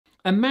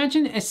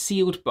Imagine a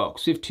sealed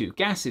box with two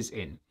gases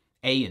in,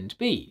 A and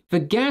B. The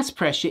gas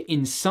pressure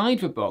inside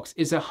the box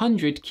is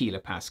 100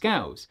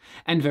 kilopascals,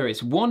 and there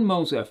is 1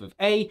 mole's worth of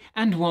A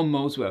and 1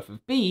 mole's worth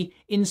of B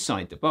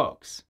inside the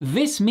box.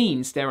 This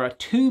means there are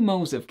 2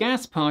 moles of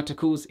gas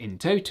particles in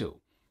total,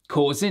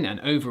 causing an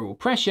overall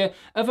pressure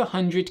of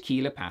 100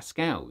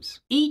 kilopascals.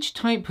 Each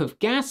type of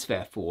gas,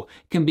 therefore,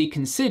 can be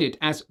considered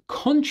as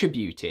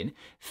contributing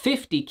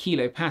 50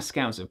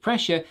 kilopascals of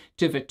pressure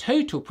to the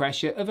total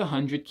pressure of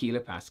 100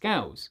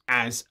 kilopascals,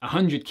 as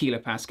 100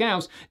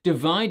 kilopascals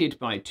divided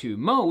by 2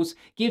 moles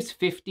gives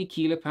 50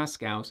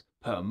 kilopascals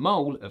per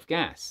mole of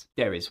gas.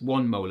 There is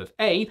 1 mole of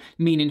A,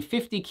 meaning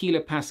 50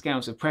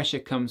 kilopascals of pressure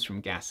comes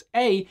from gas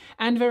A,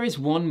 and there is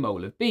 1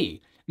 mole of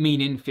B,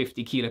 meaning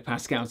 50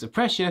 kilopascals of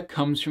pressure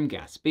comes from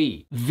gas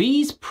B.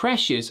 These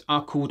pressures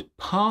are called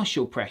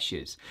partial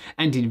pressures,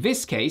 and in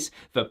this case,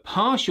 the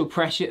partial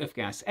pressure of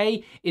gas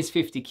A is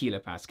 50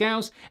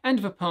 kilopascals, and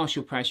the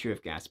partial pressure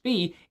of gas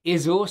B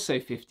is also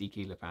 50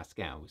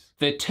 kilopascals.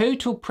 The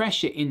total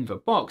pressure in the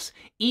box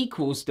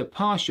equals the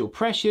partial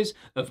pressures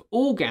of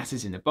all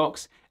gases in the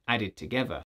box added together.